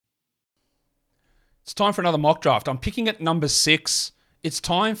It's time for another mock draft. I'm picking at number 6. It's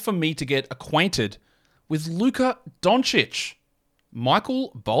time for me to get acquainted with Luka Doncic.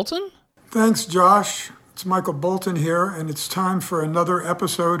 Michael Bolton? Thanks, Josh. It's Michael Bolton here, and it's time for another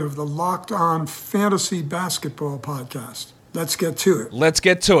episode of the Locked On Fantasy Basketball Podcast. Let's get to it. Let's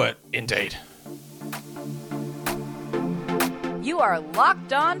get to it, indeed. You are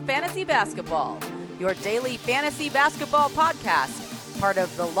Locked On Fantasy Basketball, your daily fantasy basketball podcast, part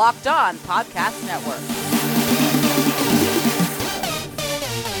of the Locked On Podcast Network.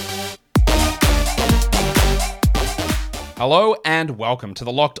 Hello and welcome to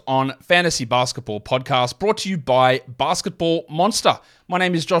the Locked On Fantasy Basketball Podcast, brought to you by Basketball Monster. My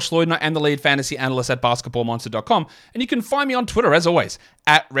name is Josh Lloyd and I am the lead fantasy analyst at basketballmonster.com, and you can find me on Twitter as always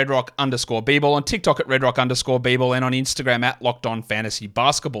at redrock_bball, on TikTok at redrock_bball, and on Instagram at Locked On Fantasy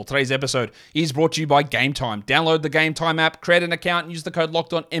Basketball. Today's episode is brought to you by Game Time. Download the Game Time app, create an account, and use the code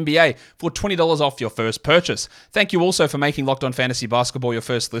LOCKEDONNBA for $20 off your first purchase. Thank you also for making Locked On Fantasy Basketball your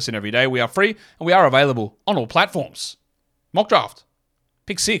first listen every day. We are free and we are available on all platforms. Mock draft,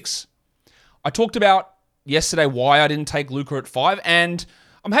 pick 6. I talked about yesterday why I didn't take Luka at 5, and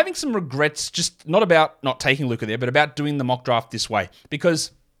I'm having some regrets, just not about not taking Luka there, but about doing the mock draft this way,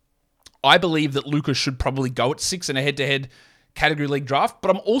 because I believe that Luka should probably go at 6 in a head-to-head category league draft, but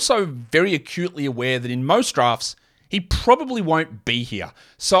I'm also very acutely aware that in most drafts, he probably won't be here.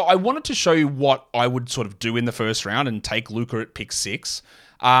 So I wanted to show you what I would sort of do in the first round and take Luka at pick 6.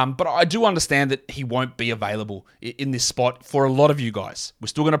 But I do understand that he won't be available in this spot for a lot of you guys. We're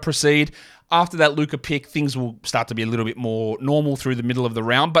still going to proceed. After that Luka pick, things will start to be a little bit more normal through the middle of the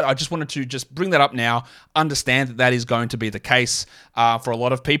round. But I just wanted to just bring that up now, understand that that is going to be the case for a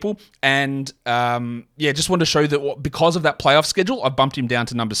lot of people. And just wanted to show you that because of that playoff schedule, I bumped him down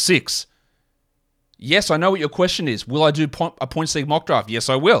to number 6. Yes, I know what your question is. Will I do a points league mock draft? Yes,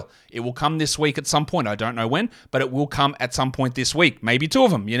 I will. It will come this week at some point. I don't know when, but it will come at some point this week. Maybe 2 of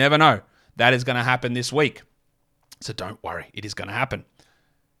them. You never know. That is going to happen this week. So don't worry. It is going to happen.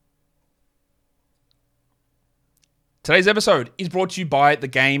 Today's episode is brought to you by the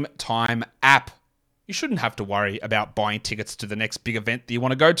Game Time app. You shouldn't have to worry about buying tickets to the next big event that you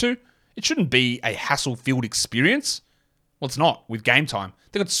want to go to. It shouldn't be a hassle-filled experience. Well, it's not with Game Time.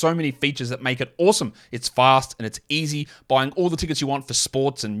 They've got so many features that make it awesome. It's fast and it's easy, buying all the tickets you want for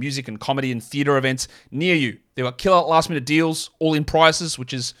sports and music and comedy and theater events near you. They've got killer last-minute deals, all in prices,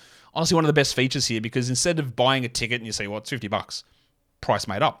 which is honestly one of the best features here, because instead of buying a ticket and you say, well, it's $50, price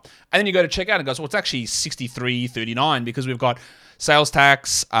made up. And then you go to checkout and it goes, well, it's actually $63.39 because we've got sales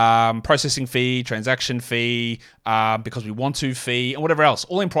tax, processing fee, transaction fee, because we want to fee, and whatever else.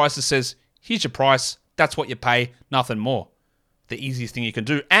 All in prices says, here's your price. That's what you pay, nothing more. The easiest thing you can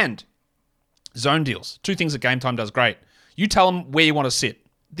do. And zone deals. 2 things that Game Time does great. You tell them where you want to sit.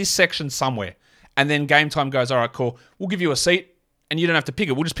 This section somewhere. And then Game Time goes, all right, cool. We'll give you a seat and you don't have to pick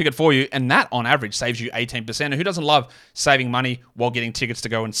it. We'll just pick it for you. And that, on average, saves you 18%. And who doesn't love saving money while getting tickets to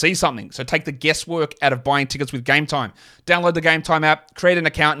go and see something? So take the guesswork out of buying tickets with Game Time. Download the Game Time app, create an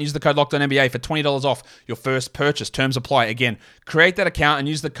account, and use the code LOCKEDONNBA for $20 off your first purchase. Terms apply. Again, create that account and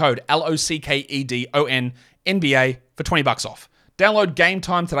use the code LOCKEDONNBA for $20 off. Download Game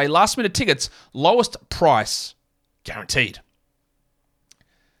Time today. Last minute tickets, lowest price guaranteed.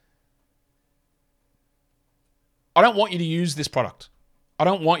 I don't want you to use this product. I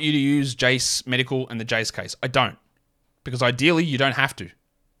don't want you to use Jace Medical and the Jace case. I don't. Because ideally, you don't have to.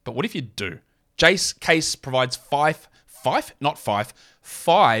 But what if you do? Jace case provides 5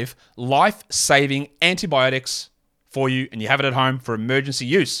 life-saving antibiotics for you, and you have it at home for emergency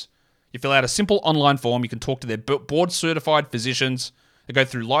use. You fill out a simple online form. You can talk to their board-certified physicians. They go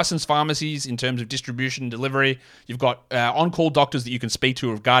through licensed pharmacies in terms of distribution and delivery. You've got on-call doctors that you can speak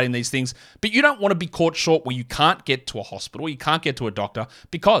to regarding these things. But you don't want to be caught short where you can't get to a hospital, you can't get to a doctor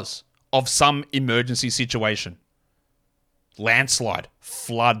because of some emergency situation. Landslide,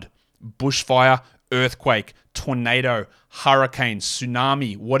 flood, bushfire, earthquake, tornado, hurricane,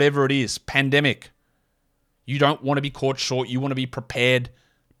 tsunami, whatever it is, pandemic. You don't want to be caught short. You want to be prepared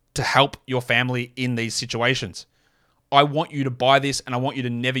to help your family in these situations. I want you to buy this and I want you to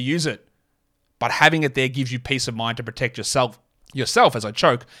never use it. But having it there gives you peace of mind to protect yourself as I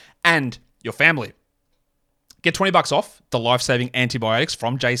choke, and your family. Get $20 off the life-saving antibiotics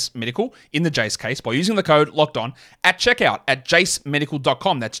from Jace Medical in the Jace case by using the code LOCKEDON at checkout at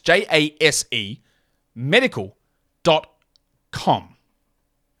jacemedical.com. That's JASE medical.com.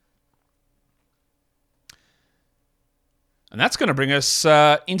 And that's going to bring us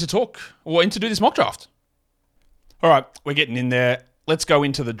into do this mock draft. All right, we're getting in there. Let's go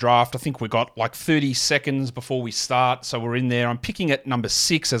into the draft. I think we've got like 30 seconds before we start, so we're in there. I'm picking at number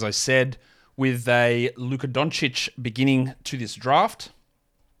 6, as I said, with a Luka Doncic beginning to this draft.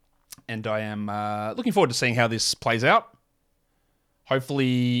 And I am looking forward to seeing how this plays out.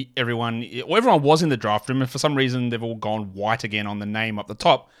 Hopefully everyone was in the draft room, and for some reason they've all gone white again on the name up the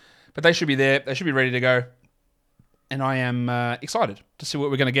top. But they should be there. They should be ready to go. And I am excited to see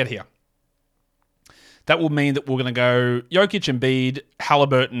what we're going to get here. That will mean that we're going to go Jokic, Embiid,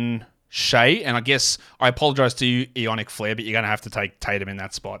 Halliburton, Shea, and I guess I apologize to you, Ionic Flair, but you're going to have to take Tatum in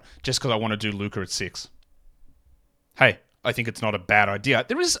that spot just because I want to do Luka at 6. Hey, I think it's not a bad idea.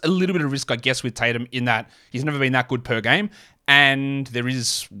 There is a little bit of risk, I guess, with Tatum in that he's never been that good per game, and there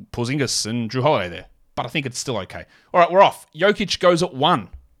is Porzingis and Drew Holiday there, but I think it's still okay. All right, we're off. Jokic goes at 1.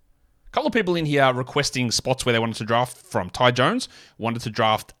 A couple of people in here requesting spots where they wanted to draft from. Ty Jones wanted to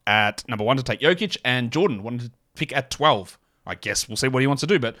draft at number 1 to take Jokic, and Jordan wanted to pick at 12. I guess we'll see what he wants to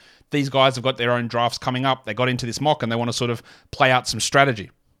do, but these guys have got their own drafts coming up. They got into this mock, and they want to sort of play out some strategy.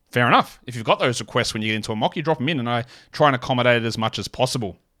 Fair enough. If you've got those requests when you get into a mock, you drop them in, and I try and accommodate it as much as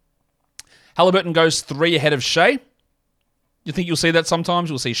possible. Halliburton goes 3 ahead of Shea. You think you'll see that sometimes?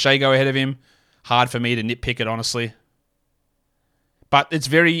 You'll see Shea go ahead of him. Hard for me to nitpick it, honestly. But it's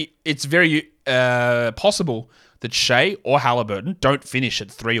very possible that Shea or Halliburton don't finish at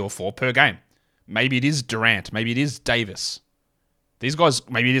 3 or 4 per game. Maybe it is Durant. Maybe it is Davis. These guys,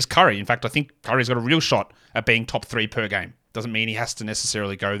 maybe it is Curry. In fact, I think Curry's got a real shot at being top 3 per game. Doesn't mean he has to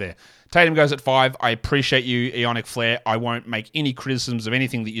necessarily go there. Tatum goes at 5. I appreciate you, Ionic Flair. I won't make any criticisms of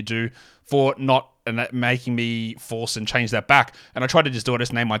anything that you do for not making me force and change that back. And I tried to just do it.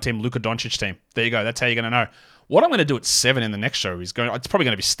 Just name my team Luka Doncic team. There you go. That's how you're going to know. What I'm going to do at 7 in the next show is it's probably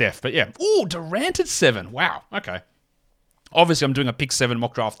going to be Steph. But yeah. Ooh, Durant at 7. Wow. Okay. Obviously, I'm doing a pick 7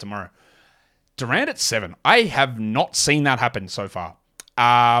 mock draft tomorrow. Durant at 7. I have not seen that happen so far.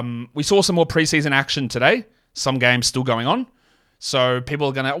 We saw some more preseason action today. Some games still going on. So people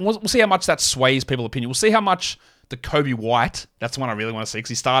are going to... We'll see how much that sways people's opinion. We'll see how much the Kobe White... That's the one I really want to see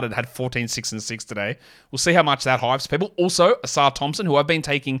because he had 14, 6, and 6 today. We'll see how much that hypes people. Also, Asar Thompson, who I've been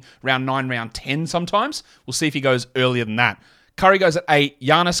taking round 9, round 10 sometimes. We'll see if he goes earlier than that. Curry goes at 8.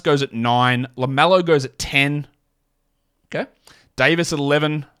 Giannis goes at 9. LaMelo goes at 10. Okay. Davis at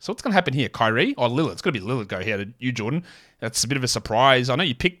 11. So what's going to happen here? Kyrie or Lillard? It's going to be Lillard go here to you, Jordan. That's a bit of a surprise. I know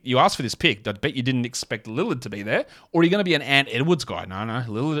you asked for this pick. I bet you didn't expect Lillard to be there. Or are you going to be an Ant Edwards guy? No.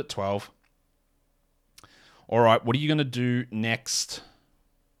 Lillard at 12. All right. What are you going to do next?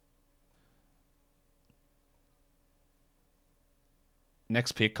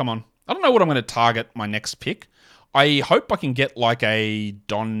 Next pick. Come on. I don't know what I'm going to target my next pick. I hope I can get like a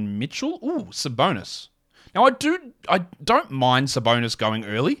Don Mitchell. Ooh, Sabonis. Now, I don't mind Sabonis going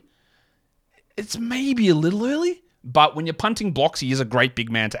early. It's maybe a little early, but when you're punting blocks, he is a great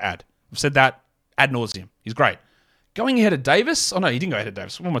big man to add. I've said that ad nauseum. He's great. Going ahead of Davis? Oh, no, he didn't go ahead of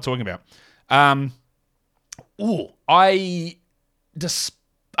Davis. What am I talking about? I just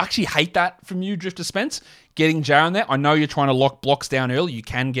actually hate that from you, Drifter Spence, getting Jaron there. I know you're trying to lock blocks down early. You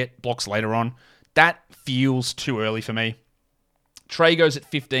can get blocks later on. That feels too early for me. Trey goes at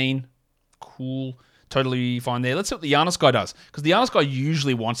 15. Cool. Totally fine there. Let's see what the Giannis guy does. Because the Giannis guy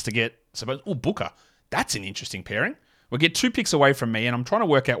usually wants to get... Booker. That's an interesting pairing. We'll get 2 picks away from me, and I'm trying to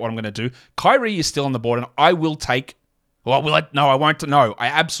work out what I'm going to do. Kyrie is still on the board, and I will take... Well, will I? No, I won't. No, I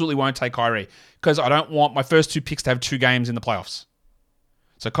absolutely won't take Kyrie. Because I don't want my first 2 picks to have 2 games in the playoffs.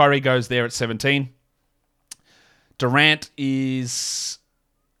 So Kyrie goes there at 17. Durant is...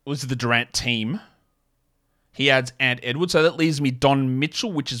 Was the Durant team... He adds Ant Edwards, so that leaves me Don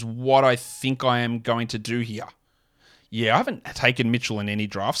Mitchell, which is what I think I am going to do here. Yeah, I haven't taken Mitchell in any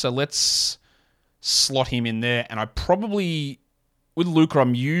draft, so let's slot him in there. And I probably, with Luka,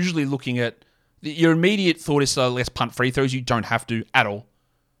 I'm usually looking at, your immediate thought is let's punt free throws. You don't have to at all.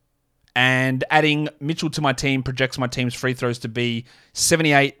 And adding Mitchell to my team projects my team's free throws to be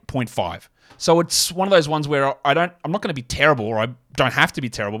 78.5. So it's one of those ones where I'm not going to be terrible, or I don't have to be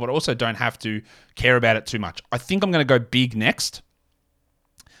terrible, but I also don't have to care about it too much. I think I'm going to go big next.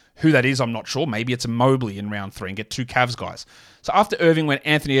 Who that is, I'm not sure. Maybe it's a Mobley in round 3 and get 2 Cavs guys. So after Irving went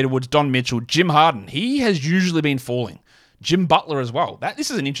Anthony Edwards, Don Mitchell, Jim Harden. He has usually been falling. Jim Butler as well.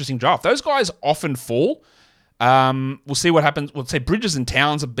 This is an interesting draft. Those guys often fall. We'll see what happens. We'll say Bridges and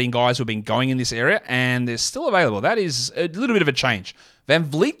Towns have been guys who have been going in this area, and they're still available. That is a little bit of a change. Van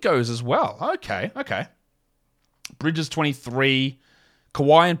Vliet goes as well. Okay. Bridges 23.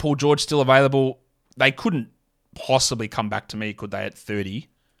 Kawhi and Paul George still available. They couldn't possibly come back to me, could they, at 30?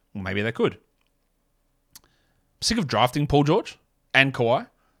 Well, maybe they could. I'm sick of drafting Paul George and Kawhi.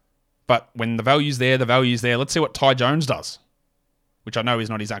 But when the value's there, the value's there. Let's see what Ty Jones does. Which I know is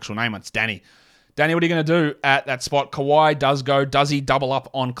not his actual name. It's Danny Danny, what are you going to do at that spot? Kawhi does go. Does he double up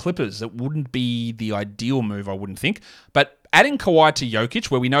on Clippers? It wouldn't be the ideal move, I wouldn't think. But adding Kawhi to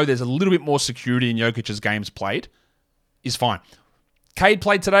Jokic, where we know there's a little bit more security in Jokic's games played, is fine. Cade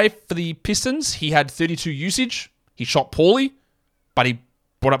played today for the Pistons. He had 32 usage. He shot poorly, but he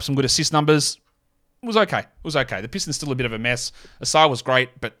brought up some good assist numbers. It was okay. The Pistons still a bit of a mess. Asar was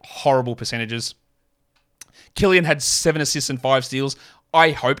great, but horrible percentages. Killian had 7 assists and 5 steals.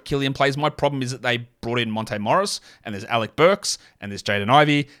 I hope Killian plays. My problem is that they brought in Monte Morris, and there's Alec Burks, and there's Jaden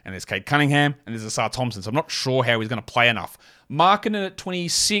Ivey, and there's Cade Cunningham, and there's Asar Thompson. So I'm not sure how he's going to play enough. Markkanen at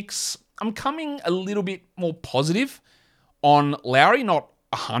 26. I'm coming a little bit more positive on Lowry, not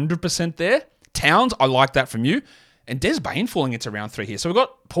 100% there. Towns, I like that from you. And Des Bane falling into round 3 here. So we've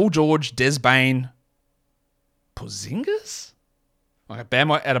got Paul George, Des Bane, Porzingis? Okay, Bam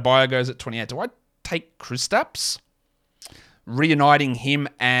Adebayo goes at 28. Do I take Kristaps? Reuniting him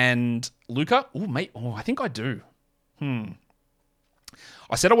and Luka? Oh, mate. Oh, I think I do. I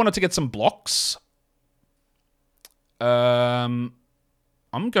said I wanted to get some blocks. I'm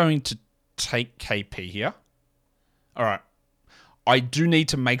going to take KP here. All right. I do need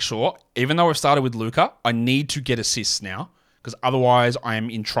to make sure, even though I've started with Luka, I need to get assists now, because otherwise I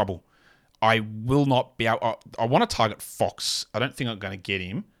am in trouble. I will not be able... I want to target Fox. I don't think I'm going to get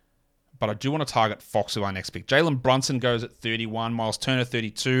him, but I do want to target Fox with our next pick. Jalen Brunson goes at 31, Miles Turner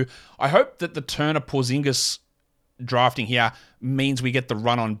 32. I hope that the Turner-Porzingis drafting here means we get the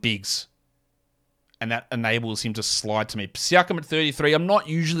run on bigs, and that enables him to slide to me. Siakam at 33. I'm not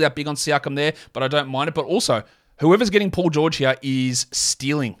usually that big on Siakam there, but I don't mind it. But also, whoever's getting Paul George here is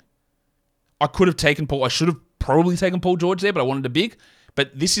stealing. I could have taken Paul. I should have probably taken Paul George there, but I wanted a big.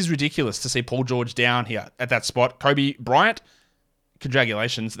 But this is ridiculous to see Paul George down here at that spot. Kobe Bryant,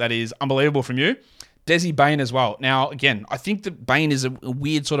 congratulations. That is unbelievable from you. Desi Bane as well. Now, again, I think that Bane is a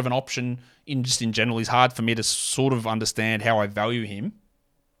weird sort of an option in general. He's hard for me to sort of understand how I value him.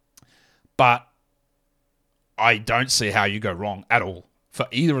 But I don't see how you go wrong at all for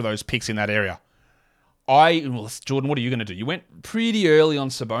either of those picks in that area. Jordan, what are you going to do? You went pretty early on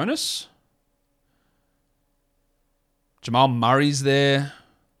Sabonis. Jamal Murray's there.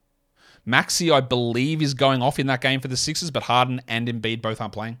 Maxey, I believe, is going off in that game for the Sixers, but Harden and Embiid both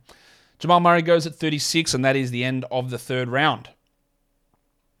aren't playing. Jamal Murray goes at 36, and that is the end of the third round.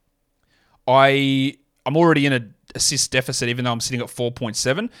 I'm already in an assist deficit, even though I'm sitting at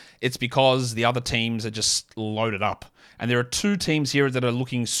 4.7. It's because the other teams are just loaded up. And there are 2 teams here that are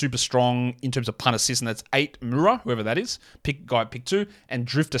looking super strong in terms of punt assists, and that's 8 Mura, whoever that is, pick 2, and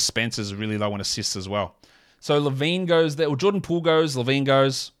Drifter Spencer's really low on assists as well. So Levine goes there, or Jordan Poole goes, Levine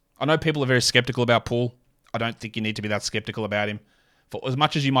goes. I know people are very skeptical about Poole. I don't think you need to be that skeptical about him. For as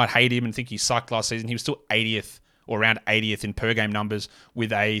much as you might hate him and think he sucked last season, he was still 80th or around 80th in per game numbers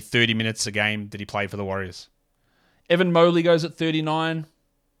with a 30 minutes a game that he played for the Warriors. Evan Mobley goes at 39.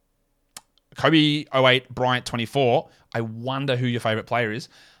 Kobe 08, Bryant 24. I wonder who your favorite player is.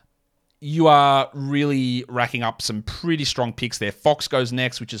 You are really racking up some pretty strong picks there. Fox goes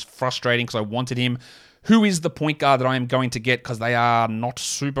next, which is frustrating because I wanted him. Who is the point guard that I am going to get because they are not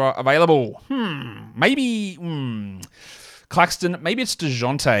super available? Maybe Claxton. Maybe it's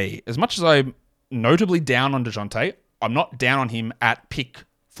DeJounte. As much as I'm notably down on DeJounte, I'm not down on him at pick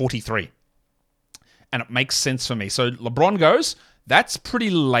 43. And it makes sense for me. So LeBron goes. That's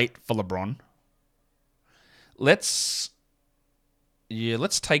pretty late for LeBron. Let's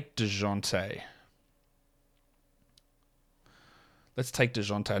take DeJounte. Let's take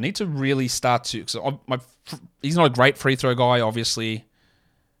DeJounte. I need to really start to... he's not a great free throw guy, obviously.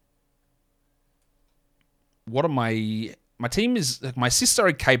 My team is... My assists are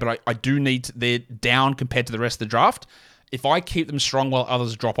okay, but I do need... They're down compared to the rest of the draft. If I keep them strong while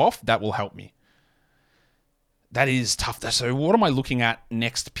others drop off, that will help me. That is tough. So what am I looking at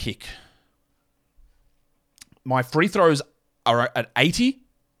next pick? My free throws are at 80.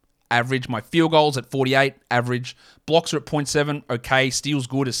 Average. My field goals at 48, average. Blocks are at 0.7, okay. Steals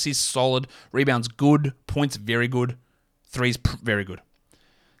good, assists solid, rebounds good, points very good, threes very good.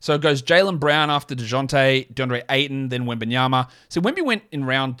 So it goes Jaylen Brown after DeJounte, DeAndre Ayton, then Wembanyama. So Wemby went in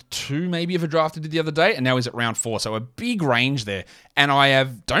round 2 maybe of a draft I did the other day, and now he's at round 4. So a big range there. And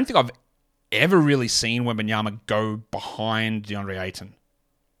don't think I've ever really seen Wembanyama go behind DeAndre Ayton.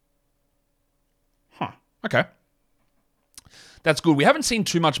 Okay. That's good. We haven't seen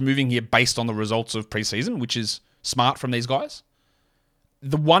too much moving here based on the results of preseason, which is smart from these guys.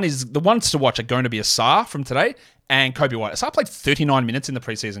 The ones to watch are going to be Asar from today and Kobe White. Asar played 39 minutes in the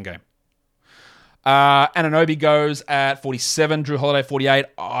preseason game. Anunoby goes at 47, Drew Holiday 48.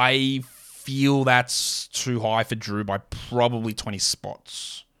 I feel that's too high for Drew by probably 20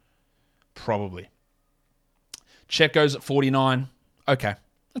 spots. Probably. Chet goes at 49. Okay.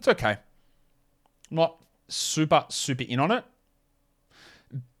 That's okay. Not super in on it.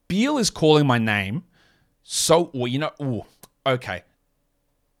 Beal is calling my name. So, okay.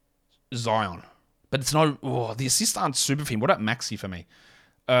 Zion. But it's no, the assists aren't super for him. What about Maxi for me?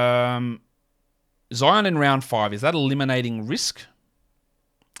 Zion in round 5. Is that eliminating risk?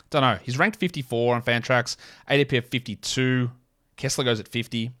 Don't know. He's ranked 54 on Fantrax. ADP of 52. Kessler goes at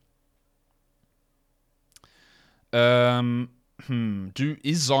 50.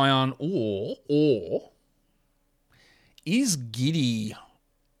 Is Zion or is Giddy?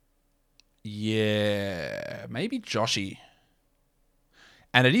 Yeah, maybe Joshy.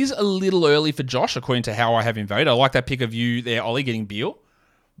 And it is a little early for Josh, according to how I have him voted. I like that pick of you there, Ollie, getting Beal.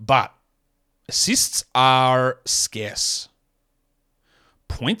 But assists are scarce.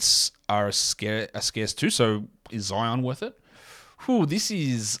 Points are scarce too, so is Zion worth it? This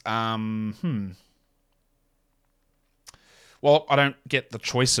is... Well, I don't get the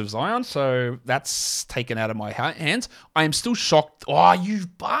choice of Zion, so that's taken out of my hands. I am still shocked. Oh, you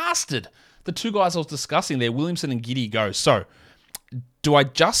bastard. The two guys I was discussing there, Williamson and Giddy, go. So, do I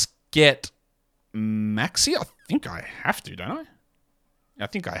just get Maxi? I think I have to, don't I? I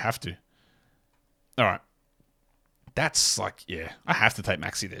think I have to. All right. That's like, yeah, I have to take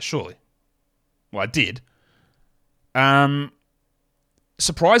Maxi there, surely. Well, I did.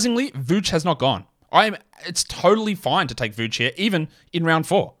 Surprisingly, Vooch has not gone. It's totally fine to take Vooch here, even in round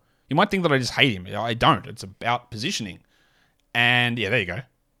 4. You might think that I just hate him. I don't. It's about positioning. And yeah, there you go.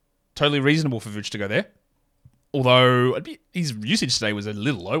 Totally reasonable for Vooch to go there. Although his usage today was a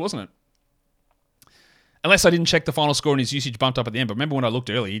little low, wasn't it? Unless I didn't check the final score and his usage bumped up at the end. But remember when I looked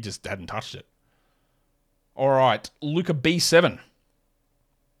early, he just hadn't touched it. All right, Luka B7.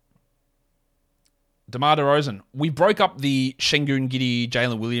 DeMar DeRozan. We broke up the Şengün, Giddey,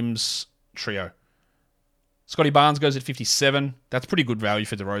 Jalen Williams trio. Scotty Barnes goes at 57. That's pretty good value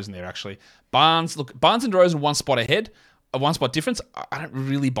for DeRozan there, actually. Barnes and DeRozan one spot ahead, a one spot difference. I don't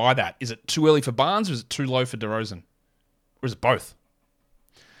really buy that. Is it too early for Barnes or is it too low for DeRozan? Or is it both?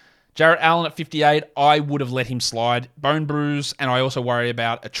 Jarrett Allen at 58. I would have let him slide. Bone bruise, and I also worry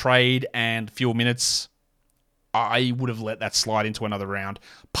about a trade and fewer minutes. I would have let that slide into another round.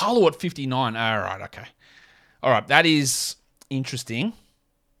 Paolo at 59. All right, okay. All right, that is interesting.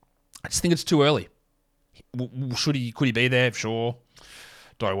 I just think it's too early. Could he be there? Sure.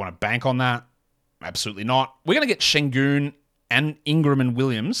 Do I want to bank on that? Absolutely not. We're going to get Şengün and Ingram and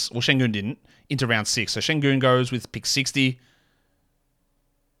Williams. Well, Şengün didn't. Into round 6. So Şengün goes with pick 60.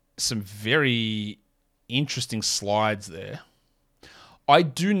 Some very interesting slides there. I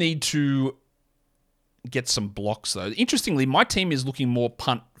do need to get some blocks, though. Interestingly, my team is looking more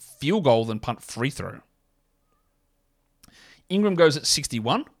punt field goal than punt free throw. Ingram goes at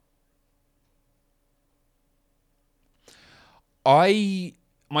 61.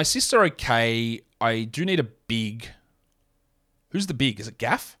 My sister, okay. I do need a big. Who's the big? Is it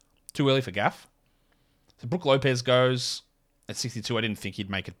Gaff? Too early for Gaff. So Brook Lopez goes at 62. I didn't think he'd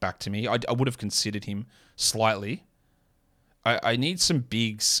make it back to me. I would have considered him slightly. I need some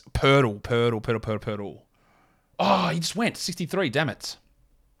bigs. Pirtle. Oh, he just went. 63. Damn it.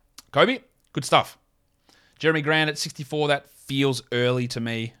 Kobe, good stuff. Jeremy Grant at 64. That feels early to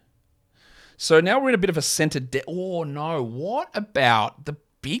me. So now we're in a bit of a center. Oh, no. What about the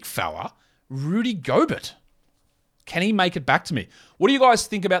big fella, Rudy Gobert? Can he make it back to me? What do you guys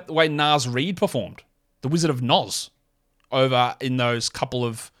think about the way Naz Reid performed? The Wizard of Noz over in those couple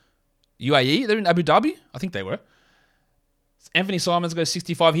of UAE. They're in Abu Dhabi? I think they were. Anthony Simons goes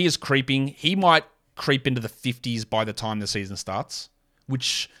 65. He is creeping. He might creep into the 50s by the time the season starts,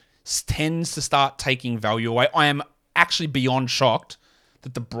 which tends to start taking value away. I am actually beyond shocked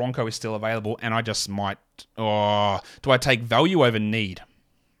that the Bronco is still available, and I just might... Oh, do I take value over need?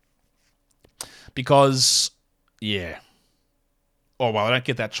 Because, yeah. Oh, well, I don't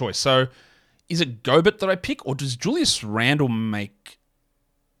get that choice. So, is it Gobert that I pick, or does Julius Randle make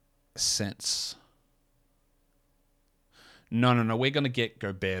sense? No. We're going to get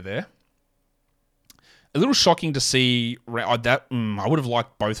Gobert there. A little shocking to see that. I would have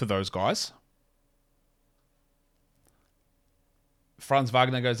liked both of those guys. Franz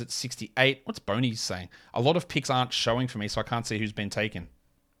Wagner goes at 68. What's Boney saying? A lot of picks aren't showing for me, so I can't see who's been taken.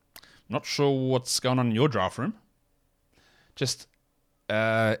 Not sure what's going on in your draft room. Just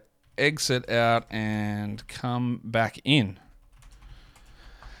exit out and come back in.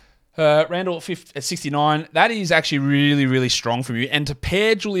 Randall at 69. That is actually really, really strong from you. And to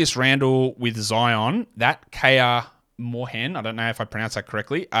pair Julius Randle with Zion, that Kea Morhen, I don't know if I pronounced that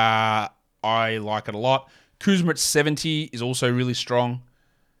correctly, I like it a lot. Kuzma at 70 is also really strong.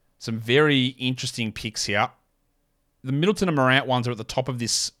 Some very interesting picks here. The Middleton and Morant ones are at the top of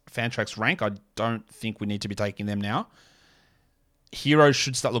this Fantrax rank. I don't think we need to be taking them now. Heroes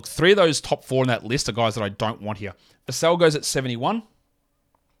should start. Look, 3 of those top 4 in that list are guys that I don't want here. Vassell goes at 71.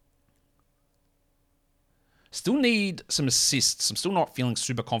 Still need some assists. I'm still not feeling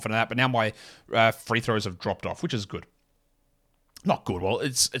super confident in that, but now my free throws have dropped off, which is good. Not good. Well,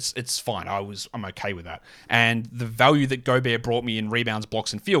 it's fine. I'm okay with that. And the value that Gobert brought me in rebounds,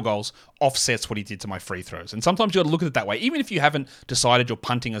 blocks, and field goals offsets what he did to my free throws. And sometimes you got to look at it that way. Even if you haven't decided you're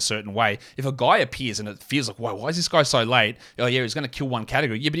punting a certain way, if a guy appears and it feels like, whoa, why is this guy so late? Oh yeah, he's going to kill one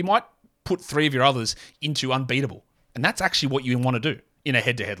category. Yeah, but he might put 3 of your others into unbeatable. And that's actually what you want to do in a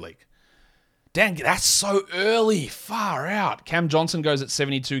head-to-head league. Dang, that's so early. Far out. Cam Johnson goes at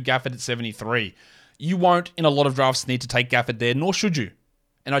 72, Gafford at 73. You won't, in a lot of drafts, need to take Gafford there, nor should you.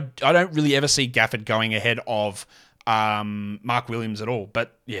 And I don't really ever see Gafford going ahead of Mark Williams at all.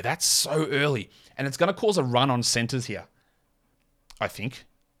 But yeah, that's so early. And it's going to cause a run on centers here, I think.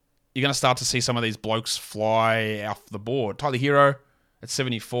 You're going to start to see some of these blokes fly off the board. Tyler Hero at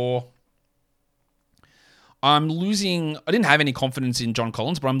 74. I didn't have any confidence in John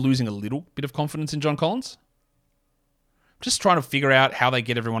Collins, but I'm losing a little bit of confidence in John Collins. Just trying to figure out how they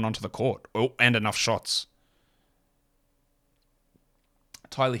get everyone onto the court. Oh, and enough shots.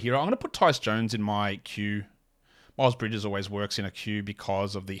 Tyler Hero. I'm going to put Tyus Jones in my queue. Miles Bridges always works in a queue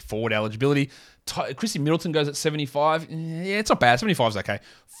because of the forward eligibility. Chrissy Middleton goes at 75. Yeah, it's not bad. 75 is okay.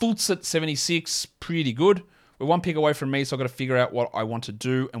 Fultz at 76. Pretty good. We're 1 pick away from me, so I've got to figure out what I want to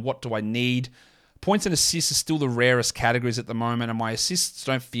do and what do I need. Points and assists are still the rarest categories at the moment, and my assists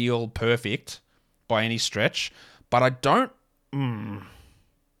don't feel perfect by any stretch. But I don't...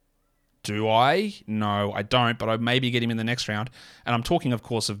 Do I? No, I don't, but I maybe get him in the next round. And I'm talking, of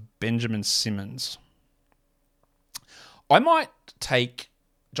course, of Benjamin Simmons. I might take...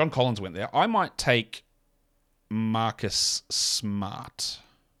 John Collins went there. I might take Marcus Smart.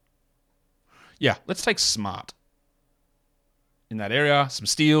 Yeah, let's take Smart. In that area, some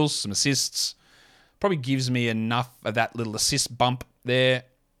steals, some assists. Probably gives me enough of that little assist bump there.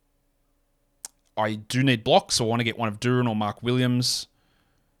 I do need blocks, so I want to get one of Duran or Mark Williams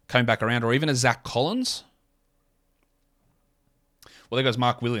coming back around, or even a Zach Collins. Well, there goes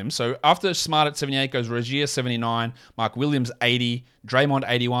Mark Williams. So after Smart at 78 goes Rozier 79, Mark Williams 80, Draymond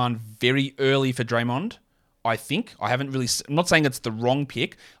 81. Very early for Draymond, I think. I'm not saying it's the wrong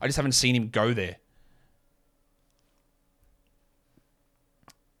pick. I just haven't seen him go there.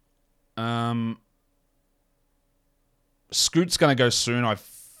 Scoot's going to go soon. I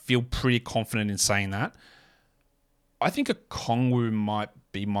feel pretty confident in saying that. I think a Kongwu might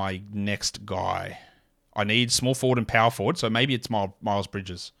be my next guy. I need small forward and power forward, so maybe it's Miles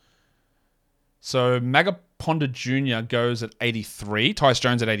Bridges. So Magaponda Jr. goes at 83. Tyus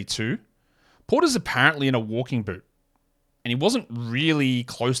Jones at 82. Porter's apparently in a walking boot. And he wasn't really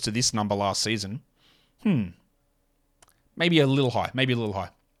close to this number last season. Maybe a little high.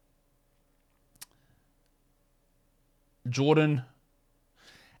 Jordan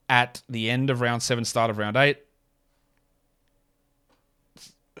at the end of round 7, start of round 8.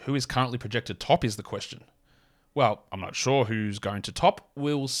 Who is currently projected top is the question. Well, I'm not sure who's going to top.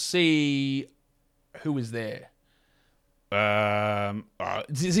 We'll see who is there.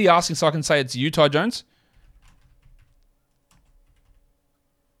 Is he asking so I can say it's you, Ty Jones?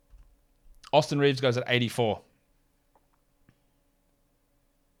 Austin Reeves goes at 84.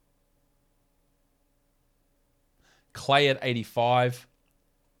 Clay at 85.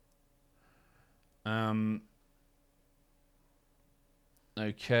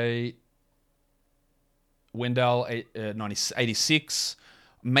 Okay. Wendell 86.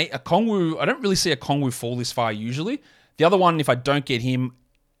 A Kongwu, I don't really see a Kongwu fall this far usually. The other one, if I don't get him,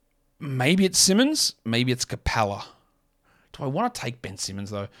 maybe it's Simmons, maybe it's Capella. Do I want to take Ben Simmons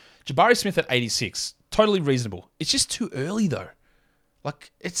though? Jabari Smith at 86. Totally reasonable. It's just too early though.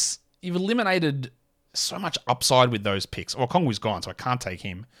 You've eliminated so much upside with those picks. Well, Kongwu's gone, so I can't take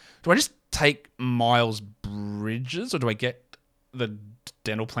him. Do I just take Miles Bridges or do I get the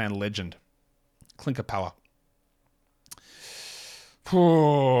dental plan legend? Clint Capella.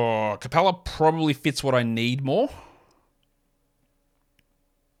 Capella probably fits what I need more.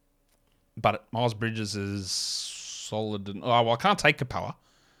 But Miles Bridges is solid. I can't take Capella.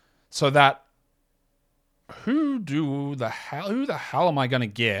 So that... Who the hell am I going to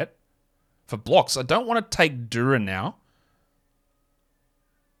get for blocks? I don't want to take Duran now.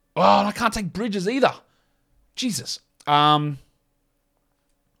 Oh, and I can't take Bridges either. Jesus.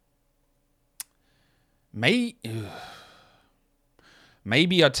 Maybe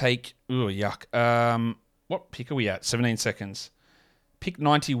I take... Ooh, yuck. What pick are we at? 17 seconds. Pick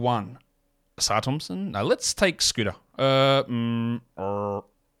 91. Sar Thompson? No, let's take Scooter. Let's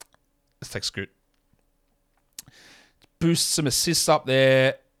take Scoot. Boost some assists up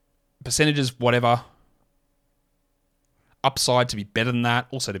there. Percentages, whatever. Upside to be better than that.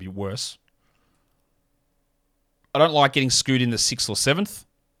 Also to be worse. I don't like getting Scoot in the 6th or 7th.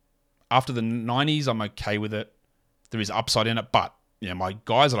 After the 90s, I'm okay with it. There is upside in it, but my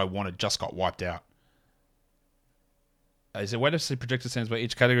guys that I wanted just got wiped out. Is there a way to see projected stands by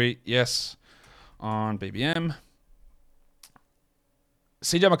each category? Yes. On BBM.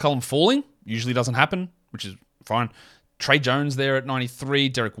 CJ McCollum falling. Usually doesn't happen, which is fine. Trey Jones there at 93.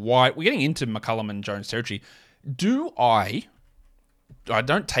 Derek White. We're getting into McCollum and Jones territory. I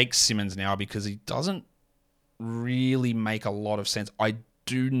don't take Simmons now because he doesn't really make a lot of sense. I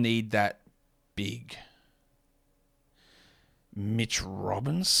do need that big. Mitch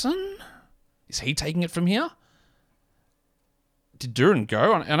Robinson? Is he taking it from here? Did Duran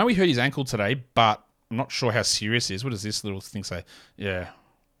go? I know we heard his ankle today, but I'm not sure how serious it is. What does this little thing say? Yeah.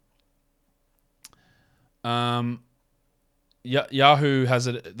 Yahoo has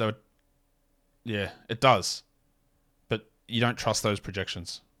it, though. Yeah, it does. But you don't trust those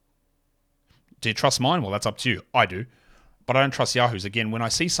projections. Do you trust mine? Well, that's up to you. I do. But I don't trust Yahoo's. Again, when I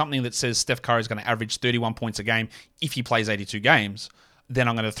see something that says Steph Curry is going to average 31 points a game if he plays 82 games, then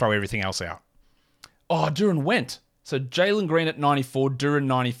I'm going to throw everything else out. Oh, Duran went. So Jalen Green at 94, Duran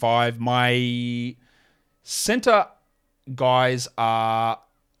 95. My center guys are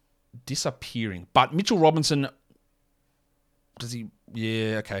disappearing. But Mitchell Robinson, does he?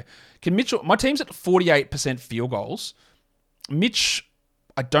 Yeah, okay. Can Mitchell? My team's at 48% field goals. Mitch,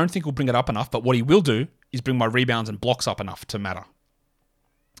 I don't think will bring it up enough, but what he will do is bring my rebounds and blocks up enough to matter.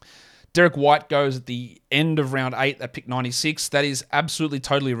 Derek White goes at the end of round 8 at pick 96. That is absolutely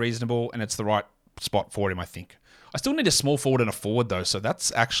totally reasonable, and it's the right spot for him, I think. I still need a small forward and a forward, though, so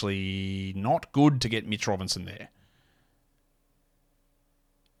that's actually not good to get Mitch Robinson there.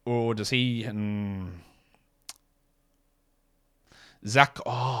 Or does he... Zach...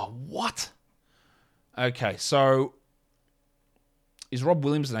 Oh, what? Okay, so... Is Rob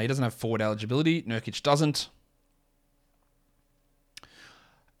Williams... No, he doesn't have forward eligibility. Nurkic doesn't.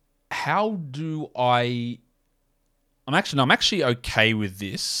 How do I... I'm actually okay with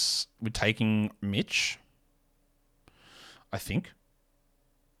this. We're taking Mitch, I think.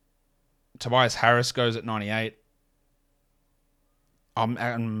 Tobias Harris goes at 98.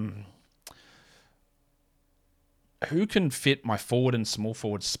 Who can fit my forward and small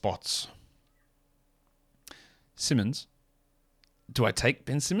forward spots? Simmons. Do I take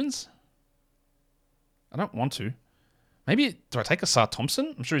Ben Simmons? I don't want to. Maybe, do I take Sar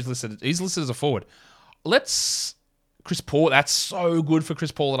Thompson? I'm sure he's listed as a forward. Chris Paul, that's so good for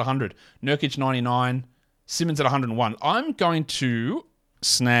Chris Paul at 100. Nurkic 99. Simmons at 101. I'm going to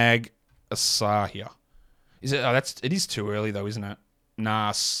snag Sar here. Is it? It is too early though, isn't it?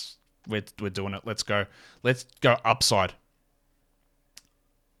 Nah, we're doing it. Let's go. Let's go upside.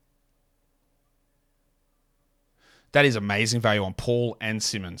 That is amazing value on Paul and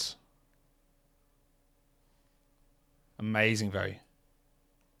Simmons. Amazing value.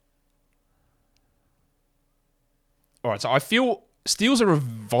 All right, so I feel steals are a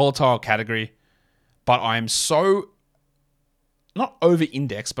volatile category, but I'm so not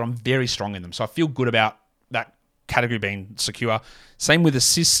over-indexed, but I'm very strong in them. So I feel good about that category being secure. Same with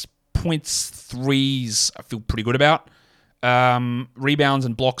assists, points, threes, I feel pretty good about. Rebounds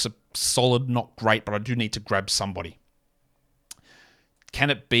and blocks are solid, not great, but I do need to grab somebody. Can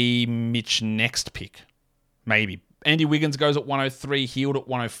it be Mitch next pick? Maybe. Andy Wiggins goes at 103, Hield at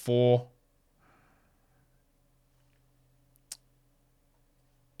 104.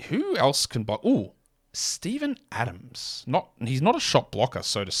 Who else can block? Ooh, Steven Adams. He's not a shot blocker,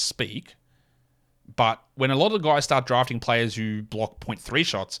 so to speak. But when a lot of guys start drafting players who block 0.3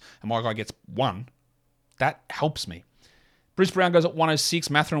 shots, and my guy gets 1, that helps me. Bruce Brown goes at 106,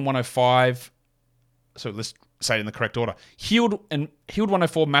 Mathurin 105. So let's say it in the correct order. Hield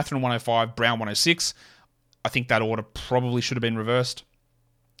 104, Mathurin 105, Brown 106. I think that order probably should have been reversed.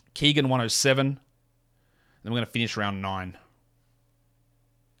 Keegan 107. Then we're going to finish round 9.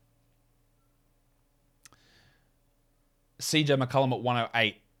 CJ McCollum at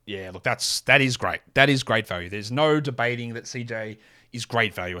 108. Yeah, look, that is great. That is great value. There's no debating that CJ is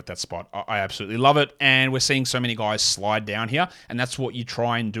great value at that spot. I absolutely love it. And we're seeing so many guys slide down here. And that's what you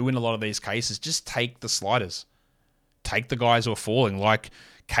try and do in a lot of these cases. Just take the sliders. Take the guys who are falling, like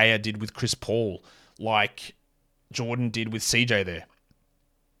Kaya did with Chris Paul, like Jordan did with CJ there.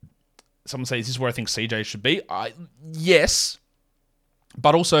 Someone says, is this where I think CJ should be? Yes.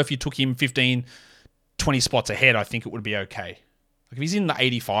 But also if you took him 15, 20 spots ahead, I think it would be okay. Like if he's in the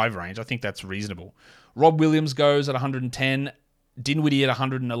 85 range, I think that's reasonable. Rob Williams goes at 110. Dinwiddie at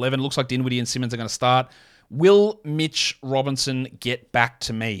 111. Looks like Dinwiddie and Simmons are going to start. Will Mitch Robinson get back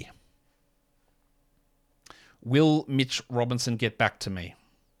to me? Will Mitch Robinson get back to me?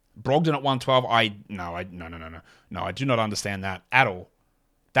 Brogdon at 112. No, I do not understand that at all.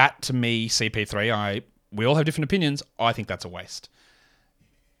 That to me, CP3, we all have different opinions. I think that's a waste.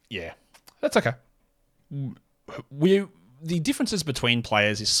 Yeah, that's okay. The differences between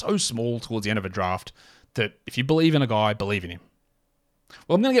players is so small towards the end of a draft that if you believe in a guy, believe in him.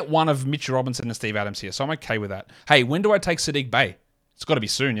 Well, I'm going to get one of Mitch Robinson and Steve Adams here, so I'm okay with that. Hey, when do I take Sadiq Bey? It's got to be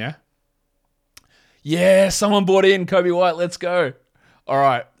soon, yeah? Yeah, someone bought in Kobe White. Let's go. All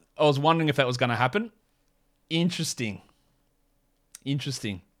right. I was wondering if that was going to happen. Interesting.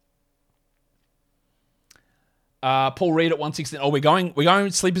 Paul Reed at 116. Oh, we're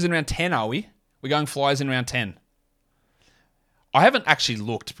going sleepers in round 10, are we? We're going flyers in round 10. I haven't actually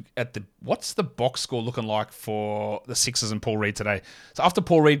looked at what's the box score looking like for the Sixers and Paul Reed today. So after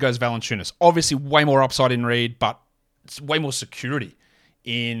Paul Reed goes Valanciunas. Obviously way more upside in Reed, but it's way more security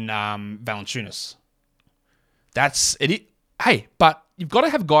in Valanciunas. That's it. Hey, but you've got to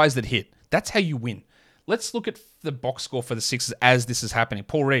have guys that hit. That's how you win. Let's look at the box score for the Sixers as this is happening.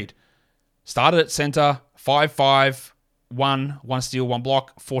 Paul Reed started at center, 5-5, 1 steal, 1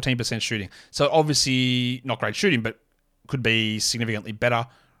 block, 14% shooting. So obviously not great shooting, but could be significantly better.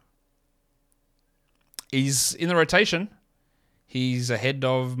 He's in the rotation. He's ahead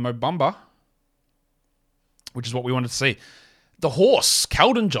of Mo Bamba, which is what we wanted to see. The horse,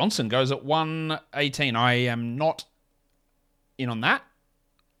 Keldon Johnson, goes at 118. I am not in on that.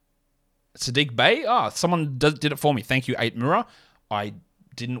 Sadiq Bey. Someone did it for me. Thank you, 8 Mura. I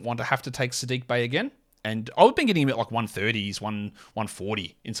didn't want to have to take Sadiq Bey again. And I've been getting him at like 130s,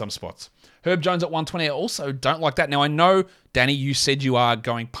 140 in some spots. Herb Jones at 120. I also don't like that. Now, I know, Danny, you said you are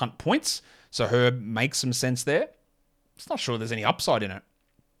going punt points. So Herb makes some sense there. It's not sure there's any upside in it.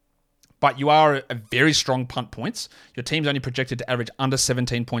 But you are a very strong punt points. Your team's only projected to average under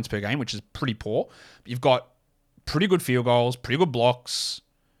 17 points per game, which is pretty poor. You've got pretty good field goals, pretty good blocks.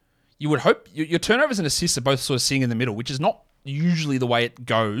 You would hope your turnovers and assists are both sort of sitting in the middle, which is not usually the way it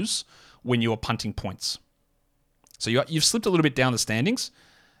goes when you're punting points. So you've slipped a little bit down the standings.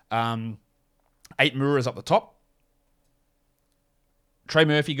 8 Mura is up the top. Trey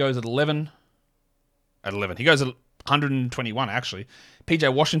Murphy goes at 11. He goes at 121, actually.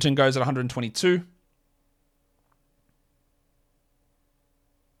 PJ Washington goes at 122.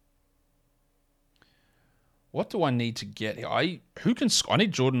 What do I need to get here? I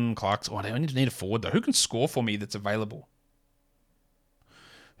need Jordan Clarkson. I need a forward, though. Who can score for me that's available?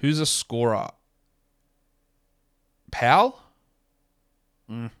 Who's a scorer? Powell?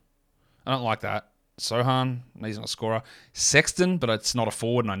 I don't like that. Sohan, he's not a scorer. Sexton, but it's not a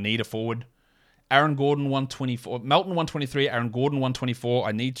forward, and I need a forward. Aaron Gordon, 124. Melton, 123. Aaron Gordon, 124.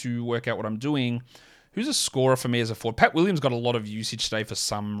 I need to work out what I'm doing. Who's a scorer for me as a forward? Pat Williams got a lot of usage today for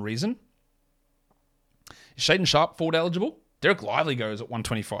some reason. Is Shaden Sharp forward eligible? Derek Lively goes at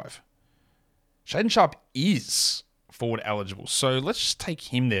 125. Shaden Sharp is forward eligible. So let's just take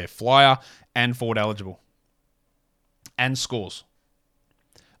him there. Flyer and forward eligible. And scores.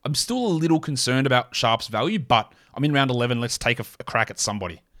 I'm still a little concerned about Sharp's value, but I'm in round 11. Let's take a crack at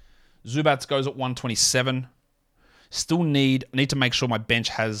somebody. Zubats goes at 127. Still need to make sure my bench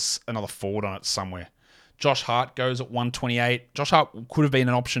has another forward on it somewhere. Josh Hart goes at 128. Josh Hart could have been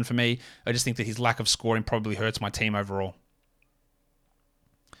an option for me. I just think that his lack of scoring probably hurts my team overall.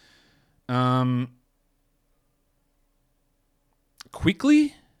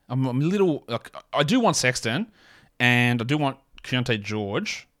 Quickly, I'm a little... I do want Sexton, and I do want Keontae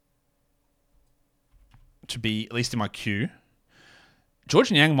George to be at least in my queue.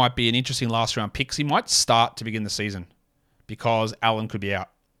 George Niang might be an interesting last round pick. He might start to begin the season because Allen could be out.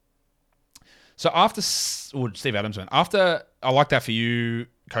 So after Steve Adams went. After, I like that for you,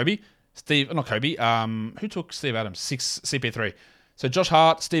 Kobe. Not Kobe. Who took Steve Adams? CP3. So Josh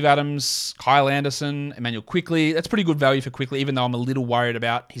Hart, Steve Adams, Kyle Anderson, Emmanuel Quickley. That's pretty good value for Quickley, even though I'm a little worried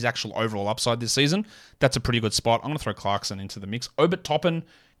about his actual overall upside this season. That's a pretty good spot. I'm going to throw Clarkson into the mix. Obert Toppin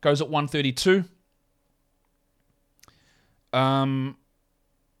goes at 132.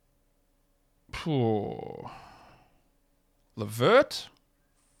 Levert.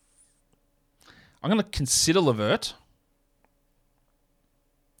 I'm going to consider Levert.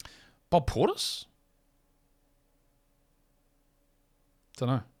 Bob Portis?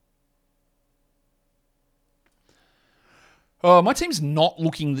 Don't know. My team's not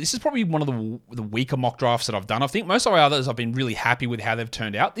looking... This is probably one of the weaker mock drafts that I've done. I think most of my others I've been really happy with how they've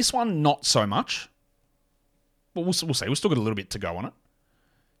turned out. This one, not so much. But we'll see. We've still got a little bit to go on it.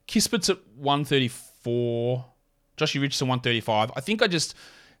 Kispert's at 134. Joshy Richardson 135. I think I just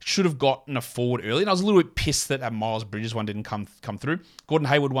should have gotten a forward early, and I was a little bit pissed that Miles Bridges one didn't come through. Gordon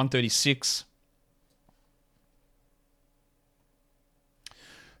Hayward 136.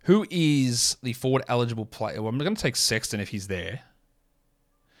 Who is the forward eligible player? Well, I'm going to take Sexton if he's there.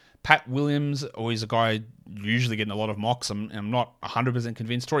 Pat Williams, he's a guy usually getting a lot of mocks. I'm not 100%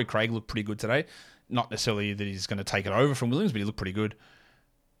 convinced. Torrey Craig looked pretty good today. Not necessarily that he's going to take it over from Williams, but he looked pretty good.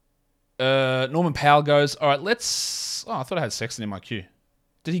 Norman Powell goes, all right, let's... Oh, I thought I had Sexton in my queue.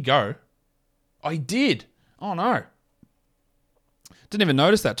 Did he go? Oh, he did. Oh, no. Didn't even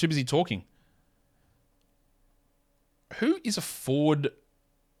notice that. Too busy talking. Who is a forward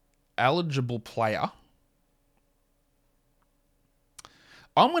eligible player?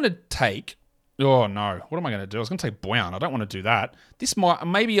 I'm going to take... Oh, no. What am I going to do? I was going to take Boyan. I don't want to do that. This might...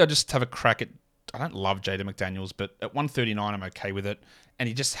 Maybe I just have a crack at... I don't love Jaden McDaniels, but at 139, I'm okay with it. And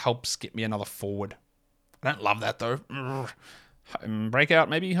he just helps get me another forward. I don't love that, though. Breakout,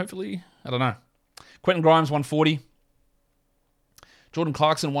 maybe, hopefully. I don't know. Quentin Grimes, 140. Jordan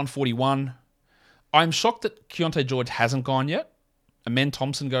Clarkson, 141. I'm shocked that Keontae George hasn't gone yet. Amen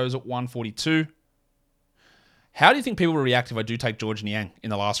Thompson goes at 142. How do you think people will react if I do take George Niang in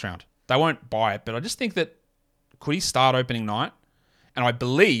the last round? They won't buy it, but I just think that could he start opening night? And I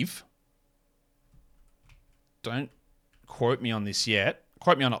believe... Don't quote me on this yet.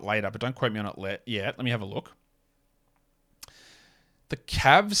 Quote me on it later, but don't quote me on it yet. Let me have a look. The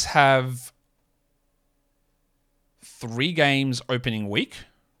Cavs have 3 games opening week.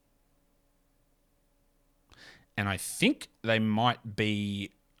 And I think they might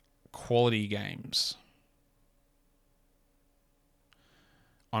be quality games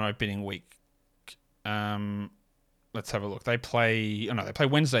on opening week. Let's have a look. They play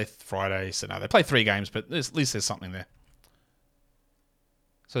Wednesday, Friday. So no, they play 3 games, but at least there's something there.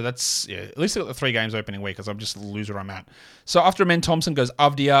 So that's, at least they've got the 3 games opening week because I'm just the loser I'm at. So after Amen Thompson goes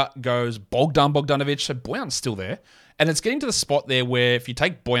Avdia, goes Bogdanovic. So Boyan's still there. And it's getting to the spot there where if you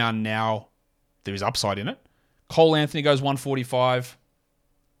take Boyan now, there is upside in it. Cole Anthony goes 145.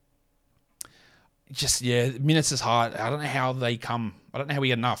 Just, minutes is hard. I don't know how they come. I don't know how we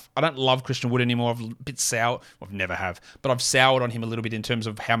get enough. I don't love Christian Wood anymore. I'm a bit sour. I've never have. But I've soured on him a little bit in terms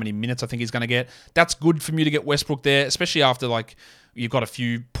of how many minutes I think he's going to get. That's good for me to get Westbrook there, especially after you've got a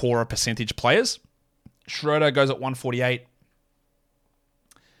few poorer percentage players. Schroeder goes at 148.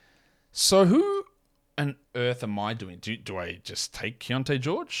 So who on earth am I doing? Do I just take Keontae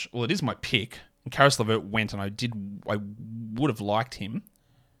George? Well, it is my pick. And Karis LeVert went, and I would have liked him.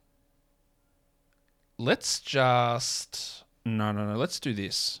 Let's just... No. Let's do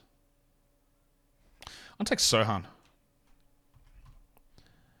this. I'll take Sohan.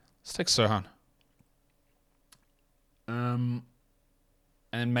 Let's take Sohan. And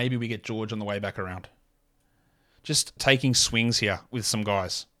maybe we get George on the way back around. Just taking swings here with some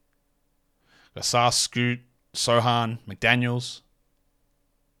guys. Gassar, Scoot, Sohan, McDaniels.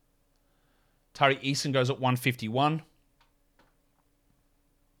 Tari Eason goes at 151.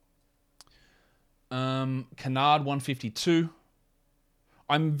 Kennard 152.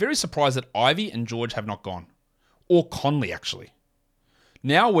 I'm very surprised that Ivy and George have not gone. Or Conley, actually.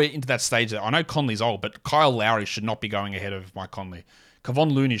 Now we're into that stage that I know Conley's old, but Kyle Lowry should not be going ahead of Mike Conley.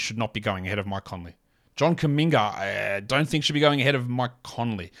 Kevon Looney should not be going ahead of Mike Conley. John Kuminga, I don't think should be going ahead of Mike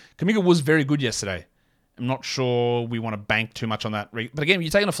Conley. Kuminga was very good yesterday. I'm not sure we want to bank too much on that. But again,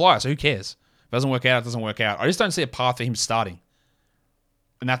 you're taking a flyer, so who cares? If it doesn't work out, it doesn't work out. I just don't see a path for him starting.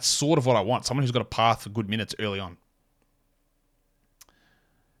 And that's sort of what I want. Someone who's got a path for good minutes early on.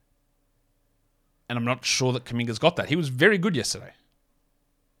 And I'm not sure that Kuminga's got that. He was very good yesterday.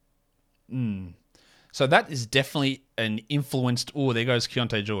 So that is definitely an influenced... Oh, there goes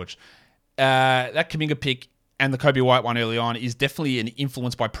Keontae George. That Kuminga pick and the Kobe White one early on is definitely an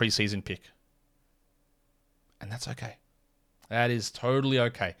influenced by preseason pick. And that's okay. That is totally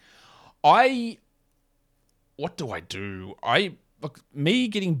okay. What do I do? Look, me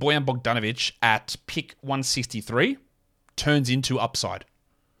getting Boyan Bogdanovic at pick 163 turns into upside.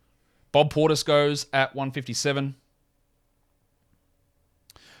 Bob Portis goes at 157.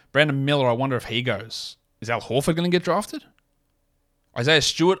 Brandon Miller, I wonder if he goes. Is Al Horford going to get drafted? Isaiah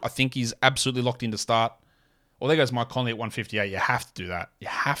Stewart, I think he's absolutely locked in to start. Well, there goes Mike Conley at 158. You have to do that. You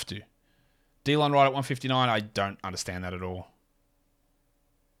have to. D-line right at 159. I don't understand that at all.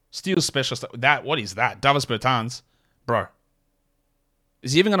 Steals specialist. What is that? Davis Bertans. Bro.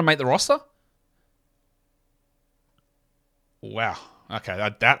 Is he even going to make the roster? Wow.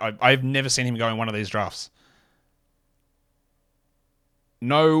 Okay. I've never seen him go in one of these drafts.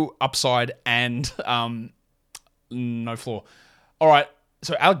 No upside and no floor. All right.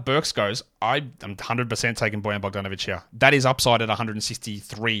 So Alec Burks goes. I'm 100% taking Bojan Bogdanovic here. That is upside at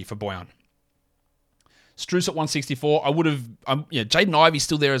 163 for Bojan. Struce at 164. I would have... Jaden Ivey's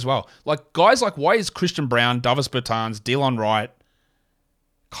still there as well. Like, guys like, why is Christian Brown, Davis Bertans, Dylan Wright,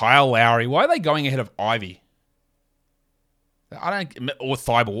 Kyle Lowry, why are they going ahead of Ivy? Or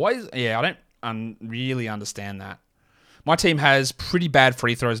Thibault. I don't really understand that. My team has pretty bad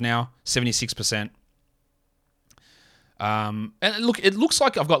free throws now, 76%. And look, it looks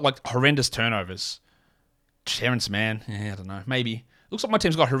like I've got like horrendous turnovers. Terrence Mann, I don't know, maybe. Looks like my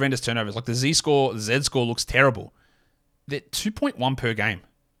team's got horrendous turnovers. Like the Z score looks terrible. They're 2.1 per game.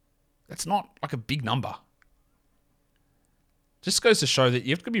 That's not like a big number. Just goes to show that you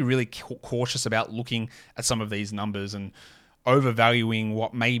have to be really cautious about looking at some of these numbers and overvaluing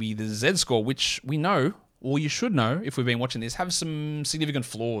what maybe the Z score, which we know, or you should know if we've been watching this, have some significant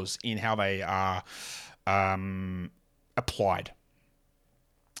flaws in how they are applied.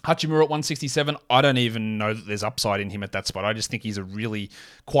 Hachimura at 167, I don't even know that there's upside in him at that spot. I just think he's a really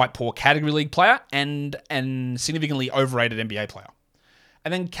quite poor category league player and significantly overrated NBA player.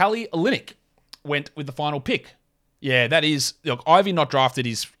 And then Kelly Olynyk went with the final pick. Yeah, that is... Look, Ivy not drafted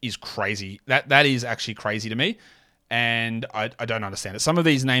is crazy. That is actually crazy to me, and I don't understand it. Some of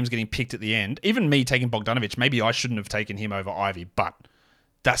these names getting picked at the end, even me taking Bogdanovic, maybe I shouldn't have taken him over Ivy, but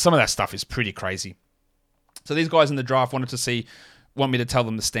some of that stuff is pretty crazy. So these guys in the draft want me to tell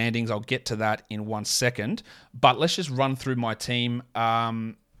them the standings. I'll get to that in 1 second. But let's just run through my team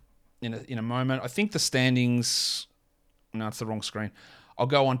in a moment. I think the standings... No, it's the wrong screen. I'll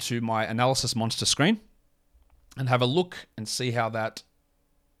go on to my analysis monster screen and have a look and see how that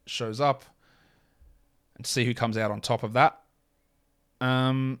shows up and see who comes out on top of that.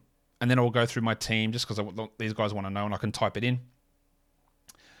 And then I'll go through my team just because these guys want to know and I can type it in.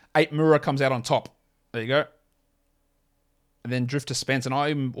 8 Mura comes out on top. There you go. And then Drifter Spence, and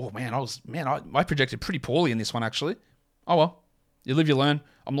I projected pretty poorly in this one, actually. Oh, well. You live, you learn.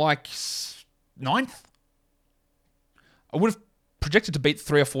 I'm like 9th. I would have projected to beat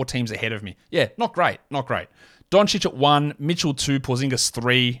 3 or 4 teams ahead of me. Yeah, not great. Doncic at 1, Mitchell 2, Porzingis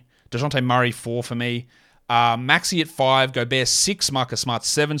 3, DeJounte Murray 4 for me. Maxey at 5, Gobert 6, Marcus Smart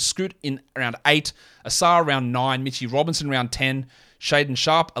 7, Scoot in around 8, Asar around 9, Mitchie Robinson around 10, Shaden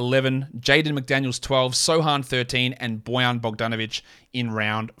Sharp 11, Jaden McDaniels 12, Sohan 13, and Bojan Bogdanovic in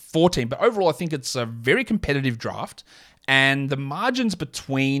round 14. But overall, I think it's a very competitive draft, and the margins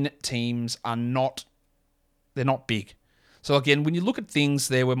between teams are not big. So again, when you look at things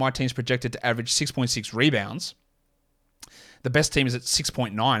there where my team's projected to average 6.6 rebounds, the best team is at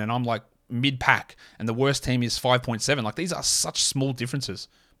 6.9, and I'm like mid-pack, and the worst team is 5.7. Like, these are such small differences.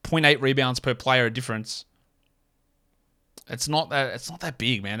 0.8 rebounds per player a difference. It's not that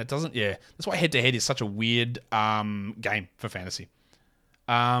big, man. It doesn't, yeah. That's why head-to-head is such a weird game for fantasy.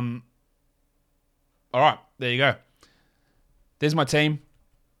 All right, there you go. There's my team.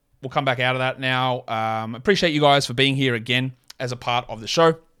 We'll come back out of that now. Appreciate you guys for being here again as a part of the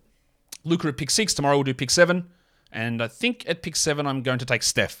show. Luka at pick 6. Tomorrow we'll do pick 7. And I think at pick 7, I'm going to take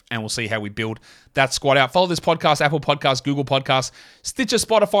Steph, and we'll see how we build that squad out. Follow this podcast, Apple Podcasts, Google Podcasts, Stitcher,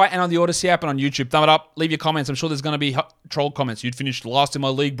 Spotify, and on the Odyssey app and on YouTube. Thumb it up. Leave your comments. I'm sure there's going to be troll comments. You'd finished last in my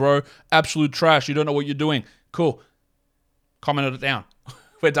league, bro. Absolute trash. You don't know what you're doing. Cool. Comment it down.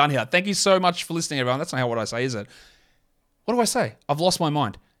 We're done here. Thank you so much for listening, everyone. That's not what I say, is it? What do I say? I've lost my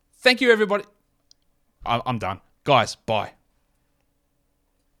mind. Thank you, everybody. I'm done. Guys, bye.